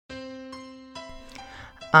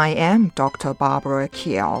I am Dr. Barbara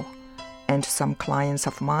Kiel, and some clients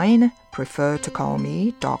of mine prefer to call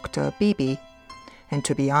me Dr. Bibi. And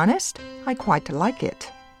to be honest, I quite like it.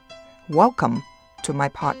 Welcome to my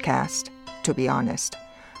podcast, To Be Honest,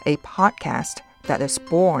 a podcast that is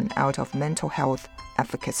born out of mental health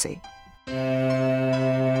advocacy.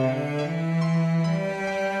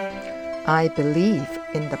 I believe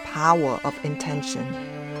in the power of intention,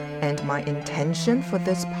 and my intention for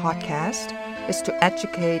this podcast is to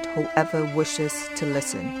educate whoever wishes to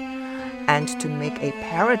listen and to make a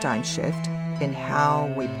paradigm shift in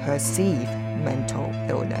how we perceive mental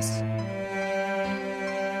illness.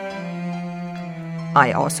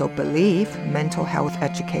 I also believe mental health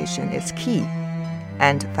education is key,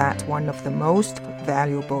 and that one of the most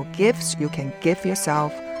valuable gifts you can give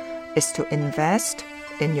yourself is to invest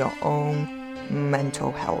in your own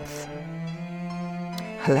mental health.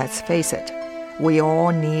 Let's face it, we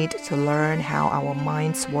all need to learn how our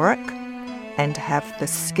minds work and have the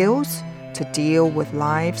skills to deal with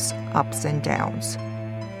life's ups and downs.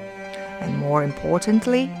 And more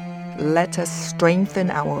importantly, let us strengthen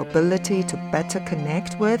our ability to better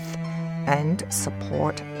connect with and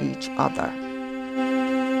support each other.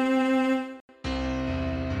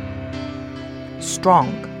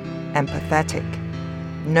 Strong, empathetic,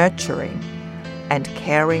 nurturing, and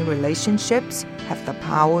caring relationships have the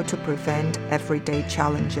power to prevent everyday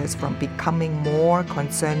challenges from becoming more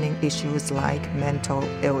concerning issues like mental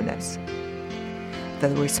illness. The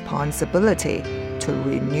responsibility to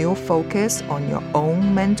renew focus on your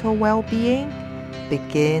own mental well-being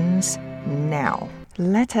begins now.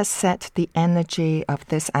 Let us set the energy of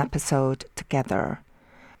this episode together.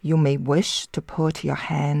 You may wish to put your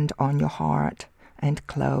hand on your heart and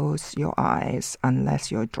close your eyes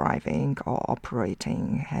unless you're driving or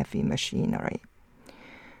operating heavy machinery.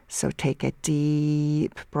 So take a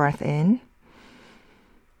deep breath in,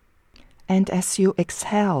 and as you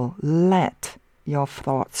exhale, let your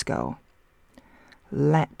thoughts go.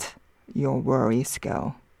 Let your worries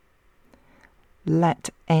go. Let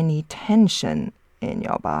any tension in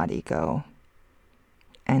your body go,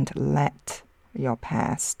 and let your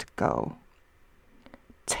past go.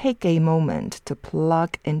 Take a moment to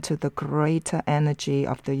plug into the greater energy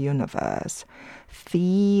of the universe.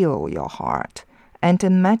 Feel your heart and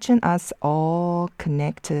imagine us all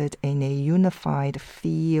connected in a unified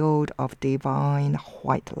field of divine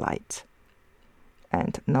white light.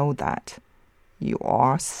 And know that you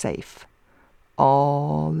are safe.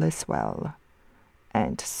 All is well.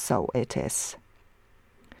 And so it is.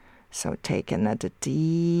 So take another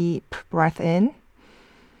deep breath in.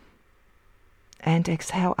 And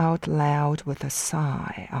exhale out loud with a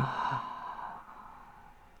sigh.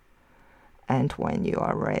 And when you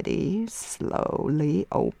are ready, slowly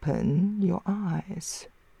open your eyes.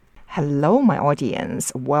 Hello, my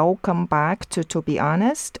audience. Welcome back to Be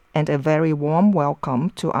Honest, and a very warm welcome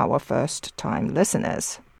to our first-time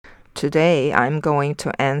listeners. Today, I'm going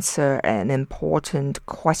to answer an important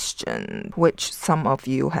question, which some of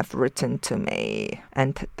you have written to me,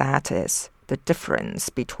 and that is the difference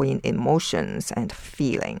between emotions and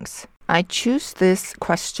feelings. I choose this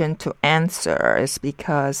question to answer is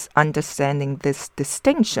because understanding this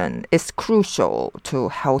distinction is crucial to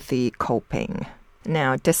healthy coping.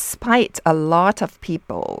 Now, despite a lot of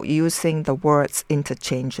people using the words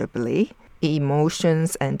interchangeably,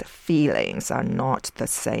 emotions and feelings are not the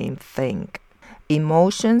same thing.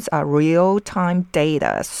 Emotions are real-time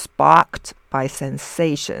data sparked by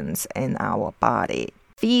sensations in our body.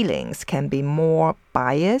 Feelings can be more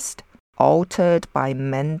biased, altered by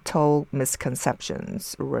mental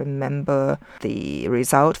misconceptions. Remember the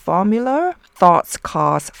result formula? Thoughts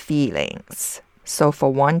cause feelings. So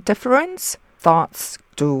for one difference, thoughts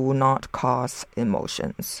do not cause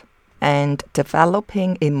emotions. And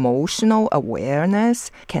developing emotional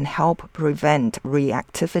awareness can help prevent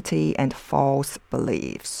reactivity and false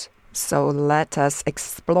beliefs. So let us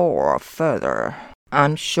explore further.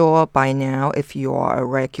 I'm sure by now, if you are a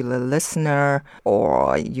regular listener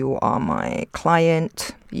or you are my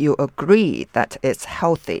client, you agree that it's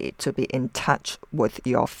healthy to be in touch with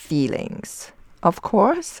your feelings. Of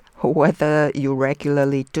course, whether you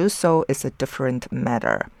regularly do so is a different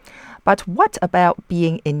matter. But what about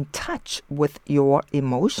being in touch with your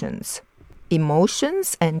emotions?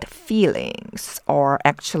 Emotions and feelings are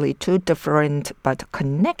actually two different but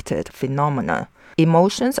connected phenomena.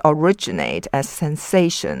 Emotions originate as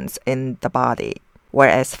sensations in the body,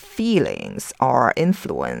 whereas feelings are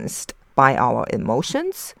influenced by our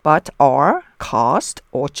emotions, but are caused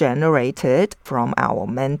or generated from our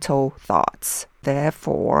mental thoughts.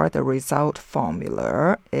 Therefore, the result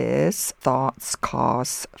formula is thoughts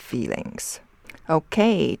cause feelings.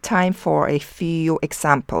 Okay, time for a few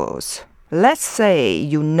examples. Let's say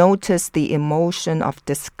you notice the emotion of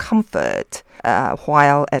discomfort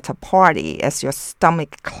while at a party as your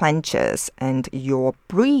stomach clenches and your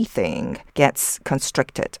breathing gets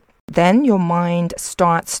constricted. Then your mind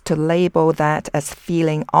starts to label that as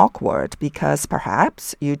feeling awkward because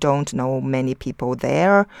perhaps you don't know many people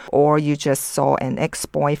there or you just saw an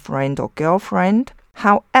ex-boyfriend or girlfriend.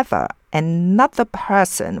 However, another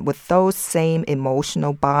person with those same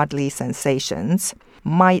emotional bodily sensations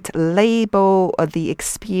might label the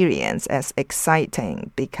experience as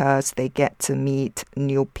exciting because they get to meet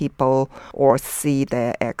new people or see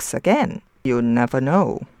their ex again. You never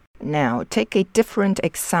know. Now, take a different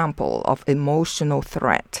example of emotional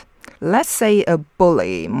threat. Let's say a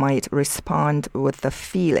bully might respond with the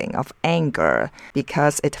feeling of anger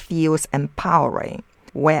because it feels empowering,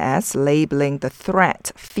 whereas labeling the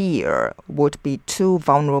threat fear would be too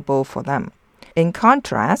vulnerable for them. In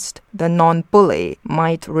contrast, the non-bully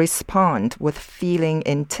might respond with feeling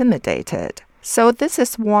intimidated. So this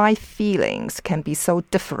is why feelings can be so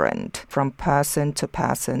different from person to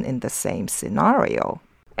person in the same scenario.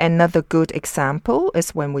 Another good example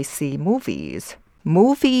is when we see movies.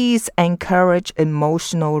 Movies encourage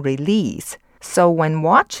emotional release. So when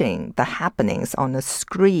watching the happenings on a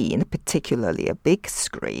screen, particularly a big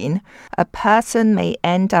screen, a person may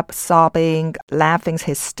end up sobbing, laughing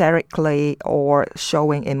hysterically, or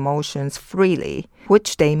showing emotions freely,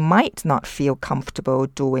 which they might not feel comfortable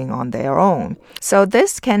doing on their own. So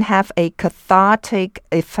this can have a cathartic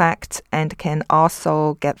effect and can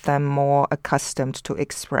also get them more accustomed to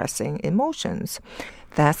expressing emotions.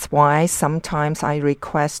 That's why sometimes I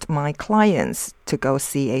request my clients to go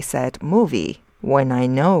see a sad movie when I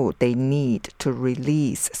know they need to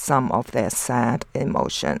release some of their sad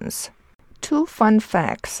emotions. 2 fun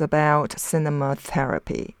facts about cinema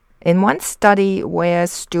therapy. In one study where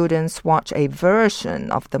students watch a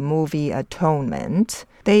version of the movie Atonement,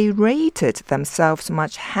 they rated themselves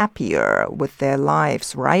much happier with their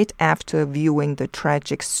lives right after viewing the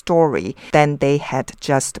tragic story than they had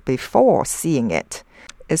just before seeing it.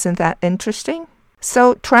 Isn't that interesting?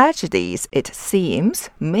 So tragedies, it seems,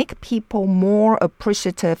 make people more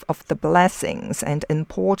appreciative of the blessings and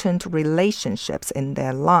important relationships in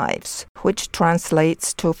their lives, which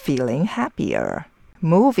translates to feeling happier.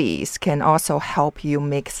 Movies can also help you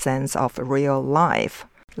make sense of real life.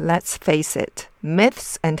 Let's face it,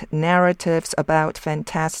 myths and narratives about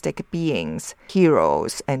fantastic beings,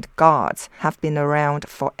 heroes, and gods have been around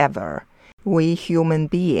forever. We human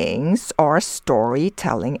beings are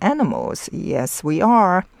storytelling animals. Yes, we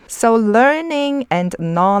are. So learning and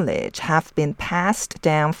knowledge have been passed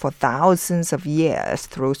down for thousands of years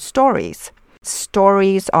through stories.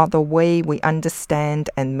 Stories are the way we understand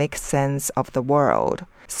and make sense of the world.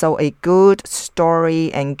 So a good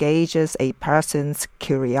story engages a person's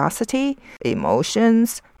curiosity,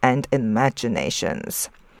 emotions, and imaginations.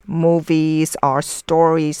 Movies are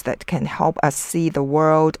stories that can help us see the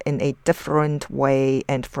world in a different way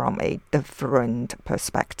and from a different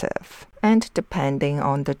perspective. And depending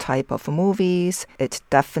on the type of movies, it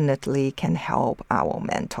definitely can help our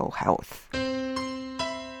mental health.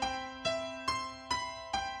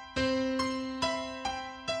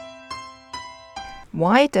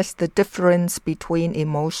 Why does the difference between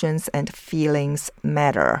emotions and feelings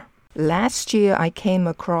matter? Last year, I came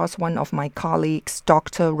across one of my colleagues,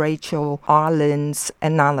 Dr. Rachel Arlen's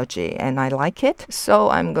analogy, and I like it, so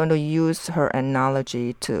I'm going to use her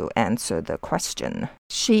analogy to answer the question.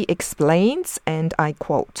 She explains, and I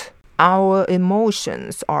quote, "Our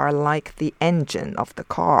emotions are like the engine of the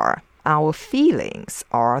car. Our feelings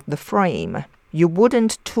are the frame. You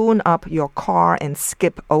wouldn't tune up your car and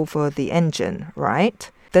skip over the engine, right?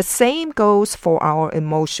 The same goes for our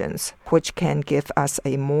emotions, which can give us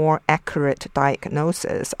a more accurate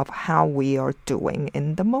diagnosis of how we are doing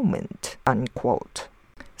in the moment." Unquote.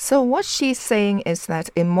 So what she's saying is that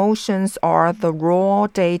emotions are the raw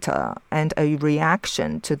data and a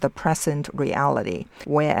reaction to the present reality,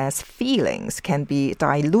 whereas feelings can be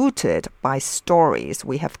diluted by stories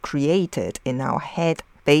we have created in our head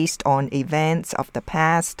based on events of the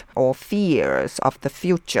past or fears of the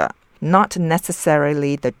future, not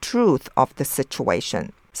necessarily the truth of the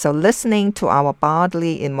situation. So listening to our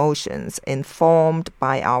bodily emotions informed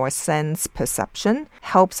by our sense perception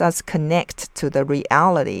helps us connect to the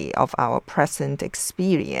reality of our present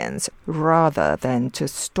experience rather than to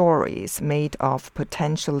stories made of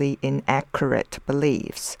potentially inaccurate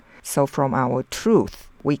beliefs. So from our truth,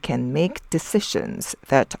 we can make decisions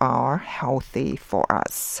that are healthy for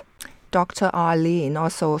us. Dr. Arlene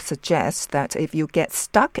also suggests that if you get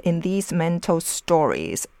stuck in these mental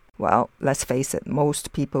stories, well, let's face it,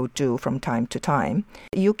 most people do from time to time,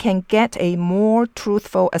 you can get a more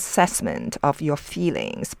truthful assessment of your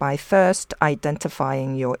feelings by first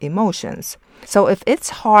identifying your emotions. So if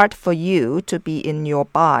it's hard for you to be in your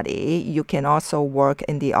body, you can also work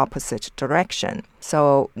in the opposite direction.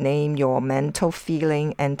 So name your mental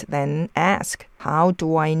feeling and then ask, how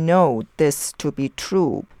do I know this to be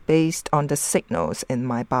true based on the signals in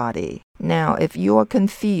my body? Now, if you are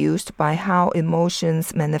confused by how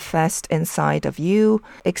emotions manifest inside of you,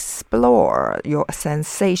 explore your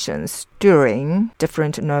sensations during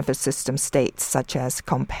different nervous system states, such as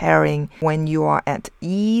comparing when you are at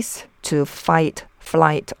ease to fight,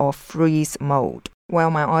 flight, or freeze mode. Well,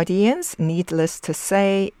 my audience, needless to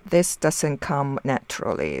say, this doesn't come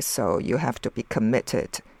naturally, so you have to be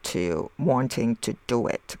committed to wanting to do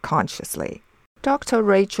it consciously. Dr.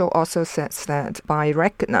 Rachel also says that by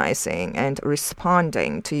recognizing and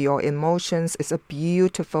responding to your emotions is a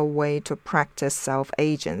beautiful way to practice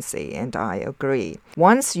self-agency, and I agree.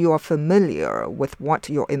 Once you are familiar with what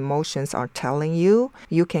your emotions are telling you,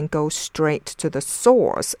 you can go straight to the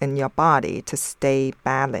source in your body to stay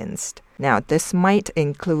balanced. Now, this might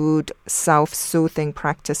include self-soothing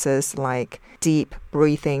practices like deep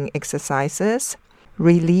breathing exercises,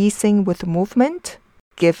 releasing with movement,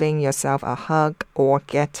 giving yourself a hug or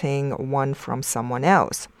getting one from someone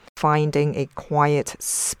else, finding a quiet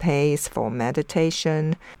space for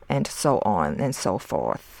meditation, and so on and so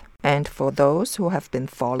forth. And for those who have been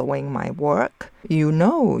following my work, you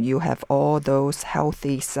know you have all those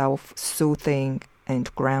healthy self-soothing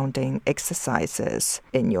and grounding exercises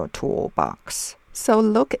in your toolbox. So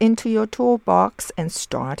look into your toolbox and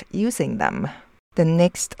start using them. The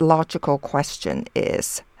next logical question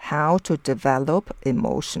is how to develop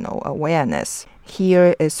emotional awareness.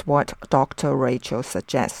 Here is what Dr. Rachel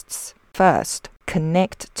suggests. First,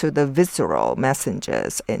 connect to the visceral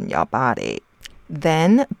messengers in your body.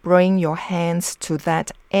 Then bring your hands to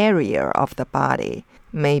that area of the body.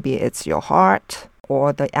 Maybe it's your heart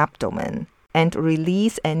or the abdomen, and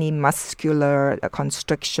release any muscular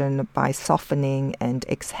constriction by softening and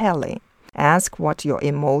exhaling. Ask what your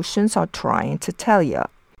emotions are trying to tell you,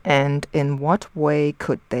 and in what way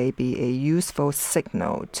could they be a useful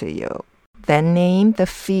signal to you. Then name the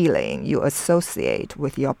feeling you associate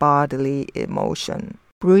with your bodily emotion.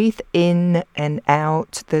 Breathe in and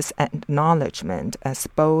out this acknowledgement as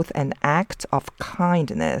both an act of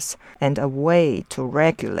kindness and a way to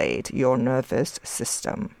regulate your nervous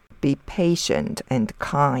system. Be patient and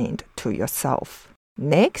kind to yourself.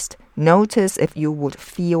 Next, notice if you would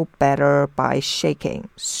feel better by shaking,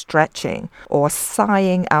 stretching, or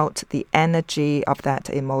sighing out the energy of that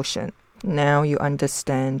emotion. Now you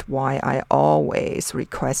understand why I always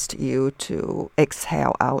request you to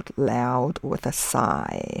exhale out loud with a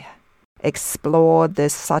sigh. Explore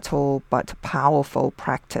this subtle but powerful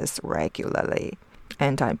practice regularly.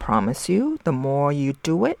 And I promise you, the more you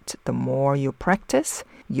do it, the more you practice,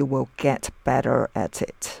 you will get better at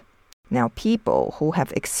it. Now, people who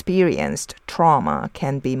have experienced trauma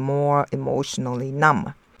can be more emotionally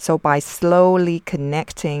numb. So by slowly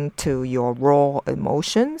connecting to your raw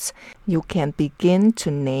emotions, you can begin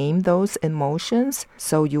to name those emotions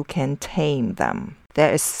so you can tame them.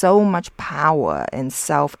 There is so much power in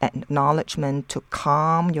self-acknowledgement to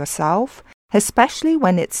calm yourself, especially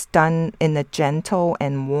when it's done in a gentle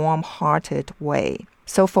and warm-hearted way.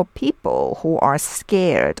 So for people who are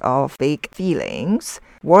scared of big feelings,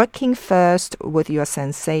 working first with your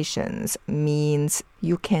sensations means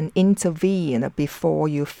you can intervene before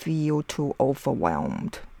you feel too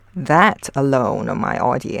overwhelmed. That alone, my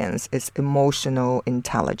audience, is emotional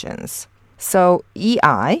intelligence. So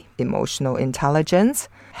EI, emotional intelligence,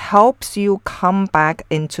 helps you come back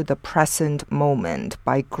into the present moment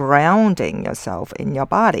by grounding yourself in your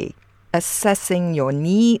body, assessing your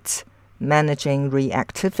needs, managing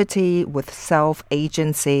reactivity with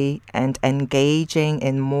self-agency, and engaging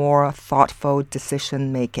in more thoughtful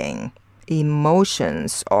decision-making.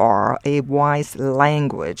 Emotions are a wise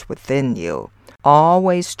language within you,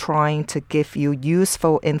 always trying to give you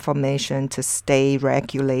useful information to stay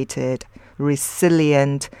regulated,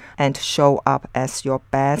 resilient, and show up as your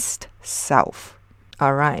best self.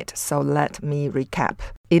 All right, so let me recap.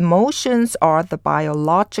 Emotions are the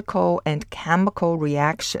biological and chemical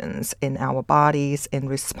reactions in our bodies in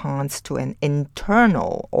response to an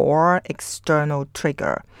internal or external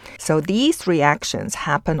trigger. So these reactions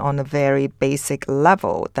happen on a very basic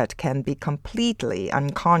level that can be completely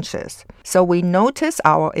unconscious. So we notice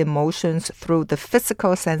our emotions through the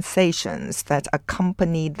physical sensations that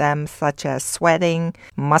accompany them, such as sweating,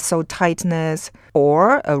 muscle tightness,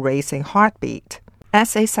 or a racing heartbeat.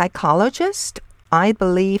 As a psychologist, I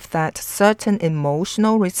believe that certain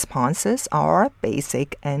emotional responses are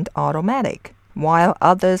basic and automatic, while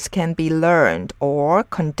others can be learned or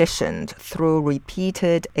conditioned through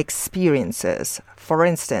repeated experiences. For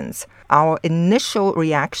instance, our initial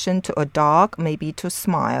reaction to a dog may be to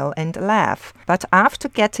smile and laugh, but after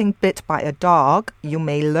getting bit by a dog, you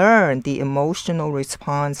may learn the emotional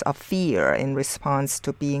response of fear in response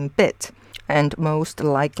to being bit. And most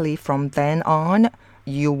likely from then on,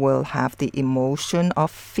 you will have the emotion of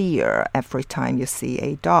fear every time you see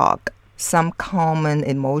a dog. Some common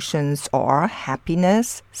emotions are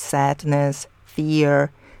happiness, sadness,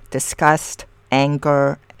 fear, disgust,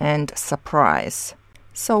 anger, and surprise.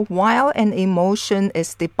 So while an emotion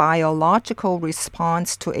is the biological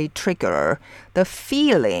response to a trigger, the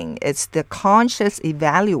feeling is the conscious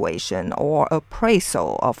evaluation or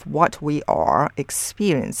appraisal of what we are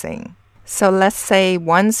experiencing. So let's say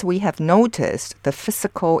once we have noticed the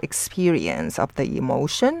physical experience of the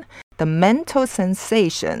emotion, the mental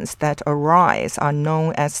sensations that arise are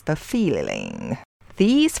known as the feeling.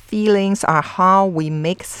 These feelings are how we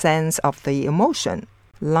make sense of the emotion.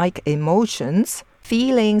 Like emotions,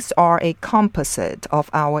 feelings are a composite of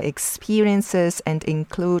our experiences and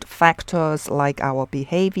include factors like our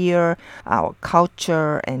behavior, our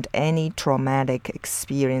culture, and any traumatic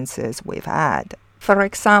experiences we've had. For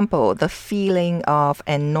example, the feeling of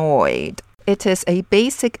annoyed. It is a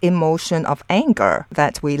basic emotion of anger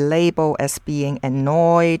that we label as being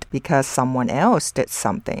annoyed because someone else did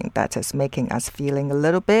something that is making us feeling a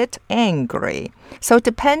little bit angry. So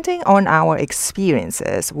depending on our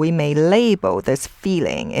experiences, we may label this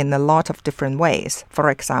feeling in a lot of different ways.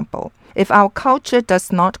 For example, if our culture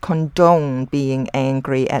does not condone being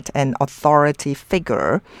angry at an authority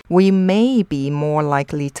figure, we may be more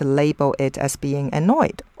likely to label it as being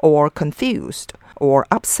annoyed or confused or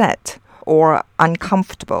upset or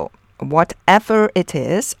uncomfortable. Whatever it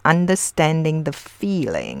is, understanding the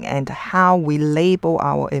feeling and how we label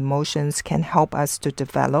our emotions can help us to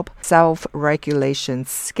develop self-regulation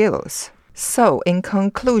skills. So, in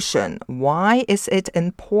conclusion, why is it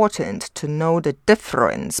important to know the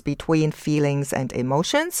difference between feelings and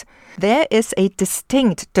emotions? There is a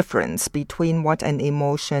distinct difference between what an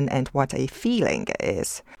emotion and what a feeling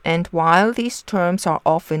is. And while these terms are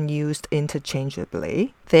often used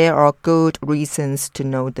interchangeably, there are good reasons to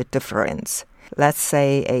know the difference. Let's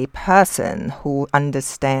say a person who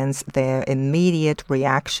understands their immediate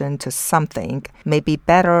reaction to something may be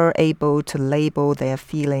better able to label their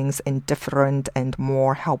feelings in different and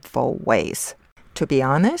more helpful ways. To be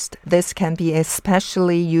honest, this can be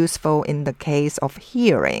especially useful in the case of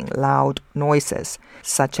hearing loud noises,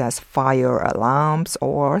 such as fire alarms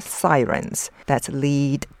or sirens, that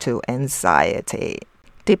lead to anxiety.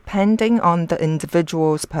 Depending on the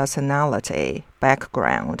individual's personality,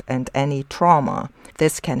 background, and any trauma,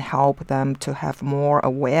 this can help them to have more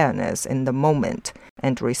awareness in the moment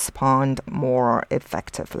and respond more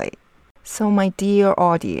effectively. So, my dear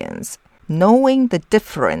audience, knowing the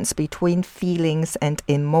difference between feelings and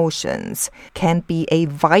emotions can be a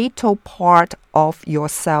vital part of your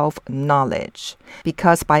self-knowledge,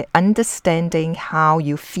 because by understanding how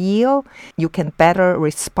you feel, you can better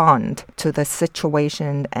respond to the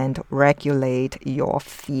situation and regulate your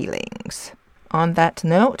feelings. On that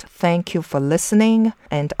note, thank you for listening,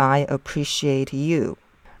 and I appreciate you.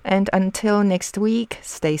 And until next week,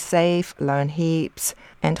 stay safe, learn heaps,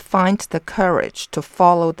 and find the courage to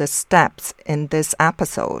follow the steps in this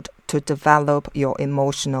episode to develop your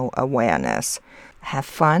emotional awareness. Have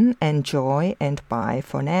fun, enjoy, and bye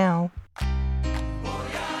for now.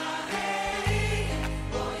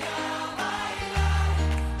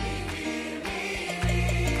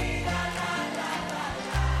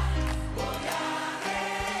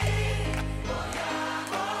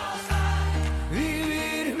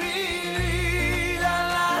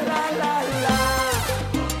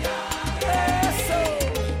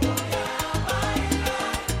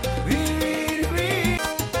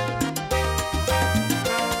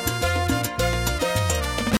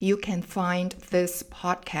 You can find this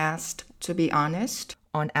podcast, To Be Honest,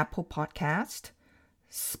 on Apple Podcast,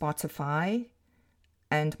 Spotify,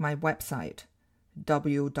 and my website,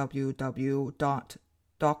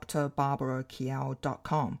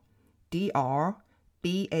 www.drbarbarakiao.com.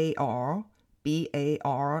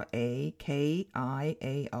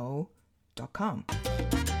 DRBARBARAKIAO.com.